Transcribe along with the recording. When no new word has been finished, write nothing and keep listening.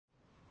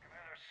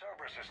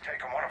Cerberus has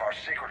taken one of our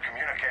secret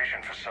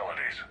communication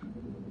facilities.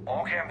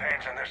 All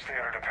campaigns in this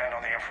theater depend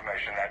on the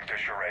information that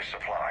dish array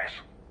supplies.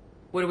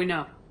 What do we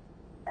know?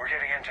 We're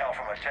getting intel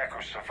from a tech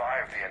who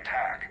survived the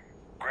attack.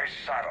 Grace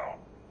Sato.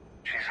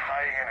 She's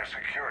hiding in a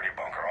security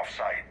bunker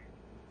off-site.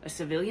 A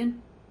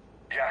civilian?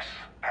 Yes,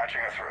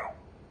 patching her through.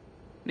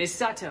 Miss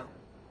Sato,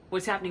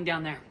 what's happening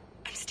down there?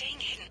 I'm staying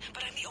hidden,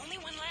 but I'm the only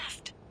one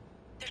left.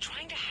 They're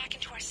trying to hack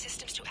into our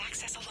systems to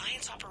access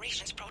Alliance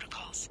operations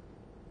protocols.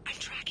 I'm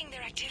tracking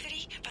their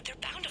activity, but they're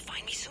bound to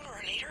find me sooner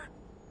or later.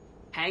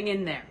 Hang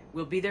in there.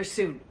 We'll be there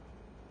soon.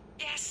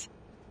 Yes.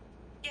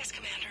 Yes,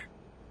 Commander.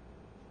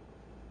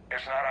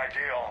 It's not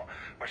ideal,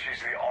 but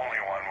she's the only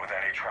one with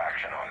any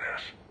traction on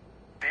this.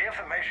 The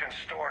information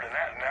stored in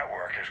that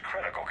network is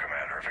critical,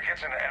 Commander. If it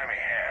gets into enemy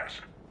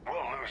hands,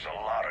 we'll lose a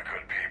lot of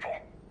good people.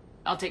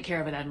 I'll take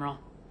care of it, Admiral.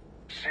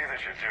 See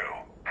that you do.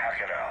 Hack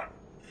it out.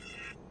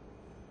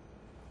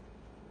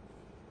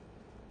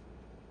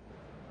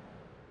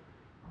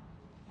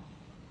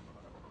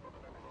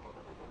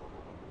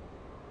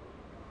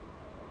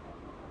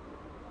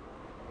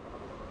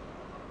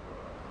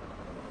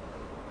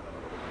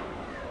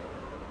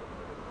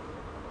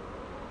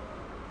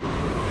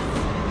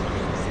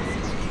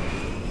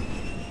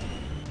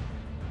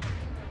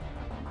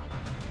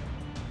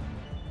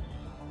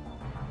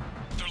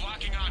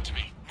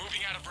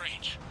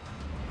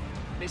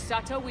 Miss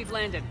Sato, we've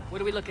landed.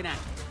 What are we looking at?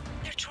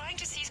 They're trying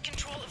to seize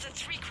control of the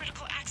 3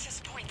 critical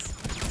access points.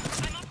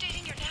 I'm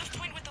updating your nav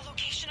point with the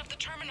location of the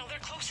terminal they're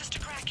closest to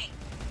cracking.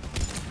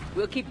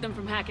 We'll keep them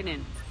from hacking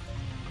in.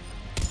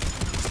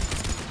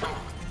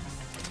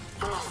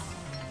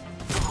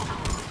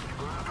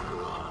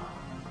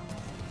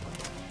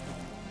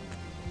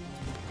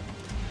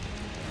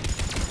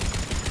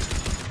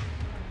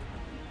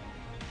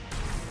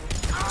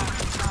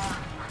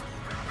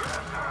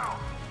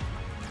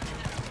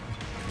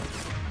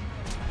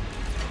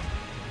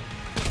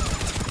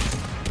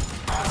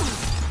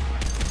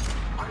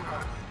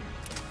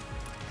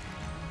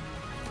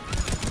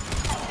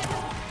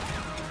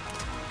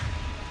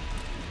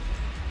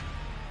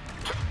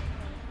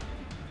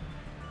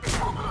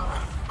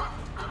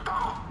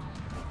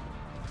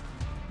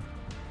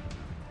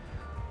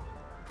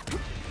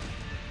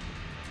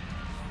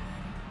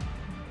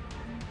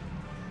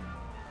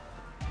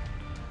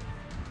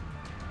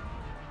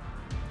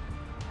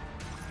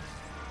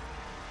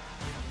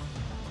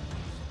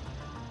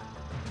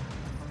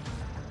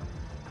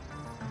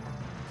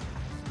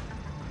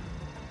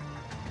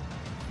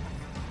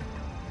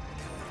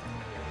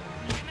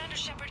 Commander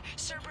Shepard,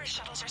 Cerberus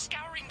shuttles are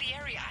scouring the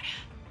area.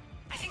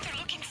 I think they're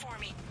looking for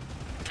me.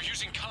 They're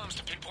using comms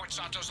to pinpoint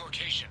Sato's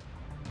location.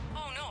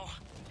 Oh no.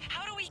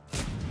 How do we...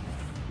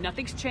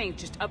 Nothing's changed.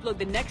 Just upload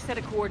the next set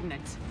of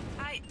coordinates.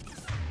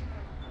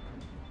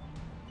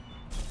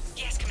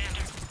 Yes,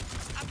 Commander.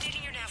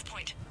 Updating your nav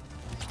point.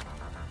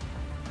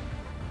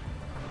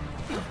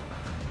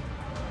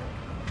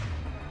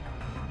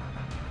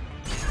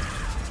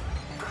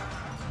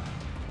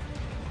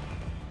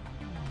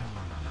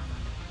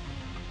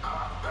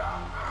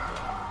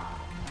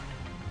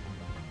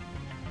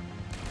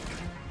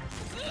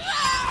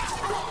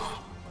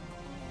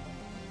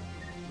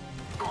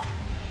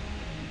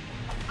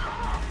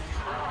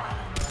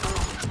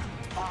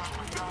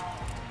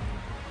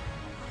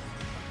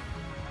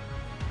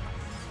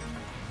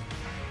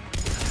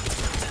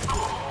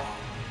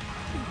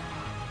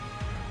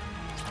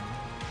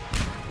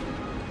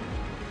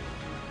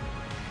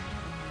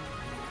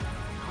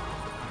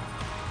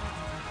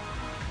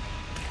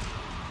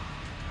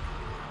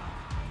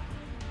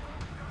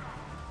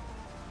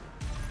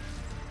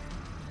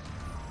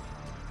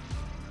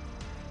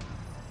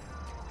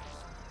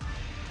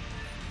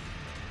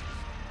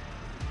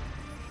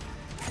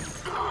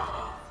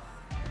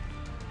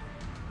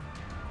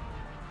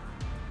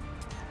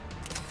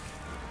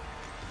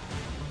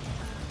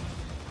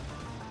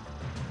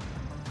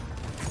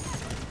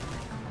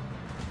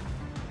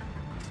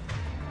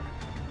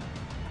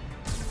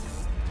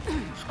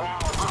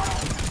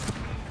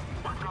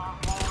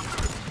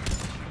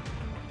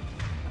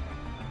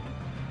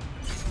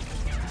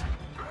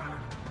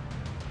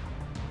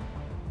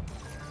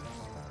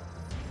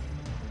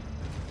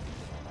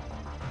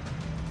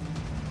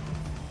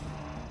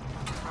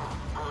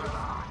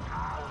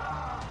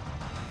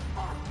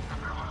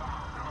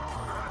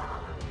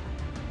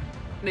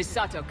 Miss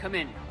Sato, come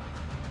in.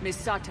 Miss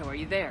Sato, are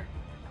you there?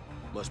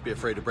 Must be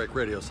afraid to break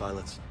radio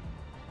silence.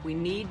 We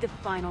need the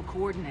final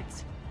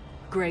coordinates.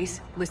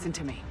 Grace, listen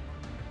to me.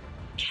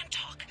 Can't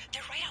talk.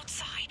 They're right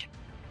outside.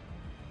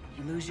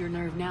 You lose your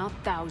nerve now,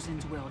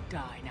 thousands will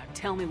die. Now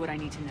tell me what I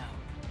need to know.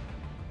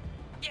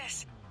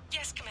 Yes.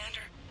 Yes,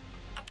 Commander.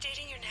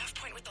 Updating your nav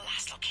point with the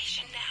last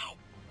location now.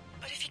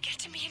 But if you get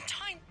to me in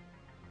time...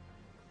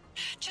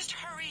 Just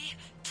hurry,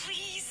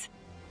 please.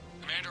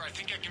 Commander, I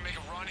think I can make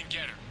a run and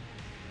get her.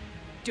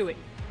 Do it.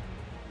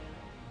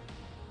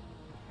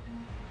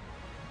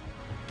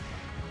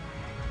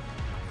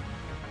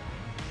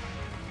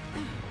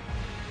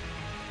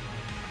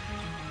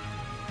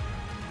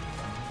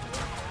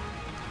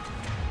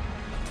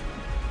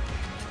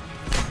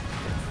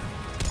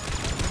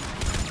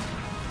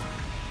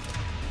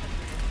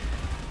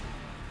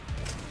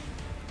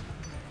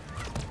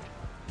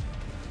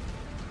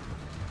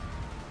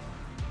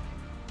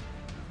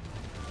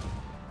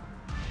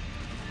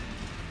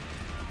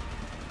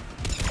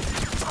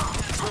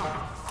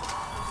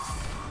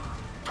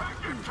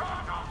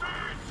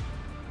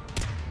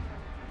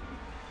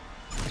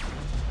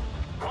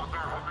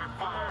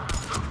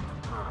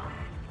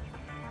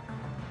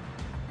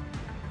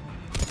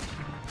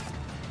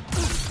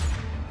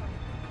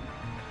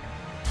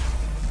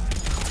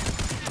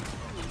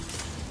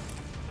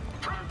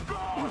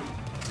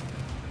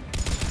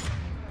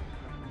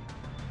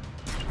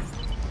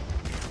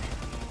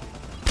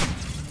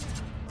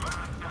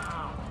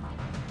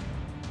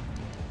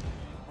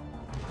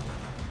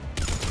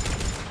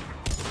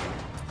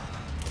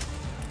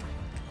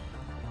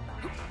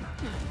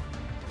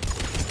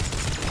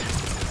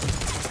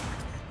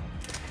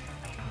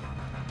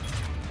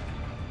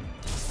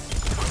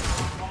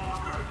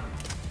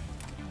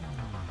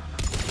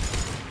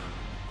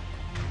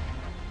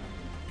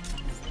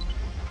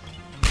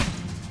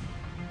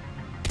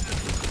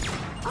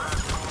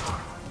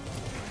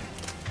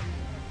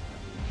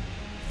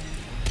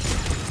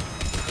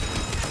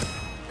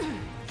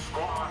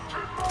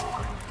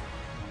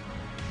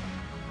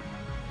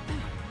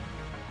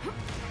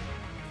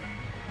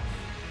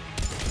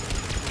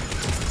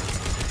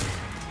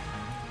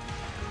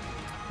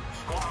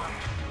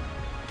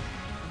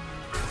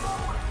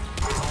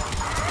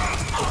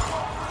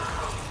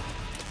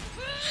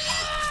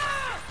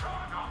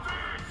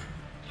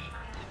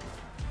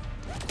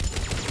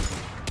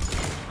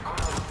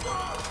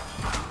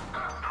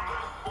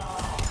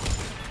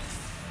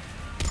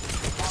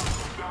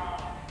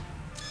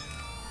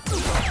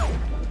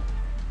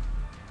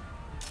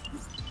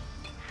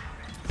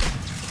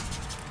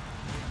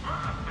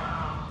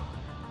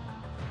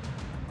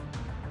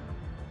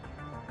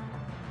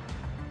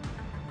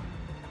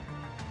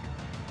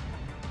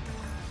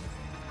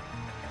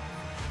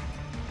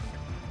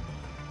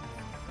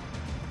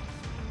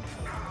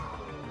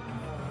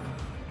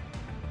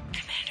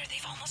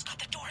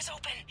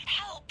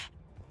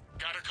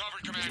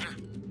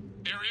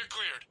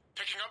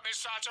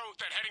 Sato,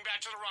 then heading back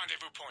to the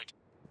rendezvous point.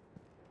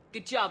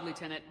 Good job,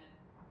 Lieutenant.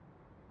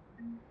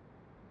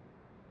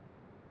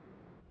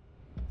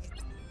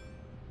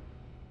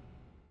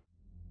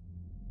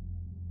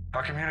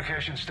 Our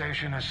communication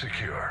station is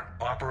secure.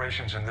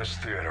 Operations in this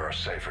theater are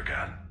safe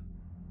again.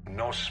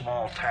 No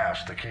small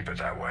task to keep it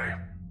that way.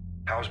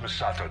 How's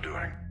Misato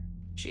doing?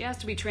 She has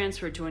to be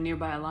transferred to a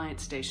nearby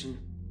Alliance station.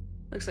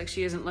 Looks like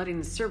she isn't letting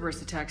the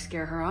Cerberus attack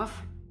scare her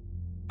off.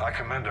 I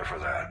commend her for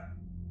that.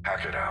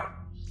 Hack it out.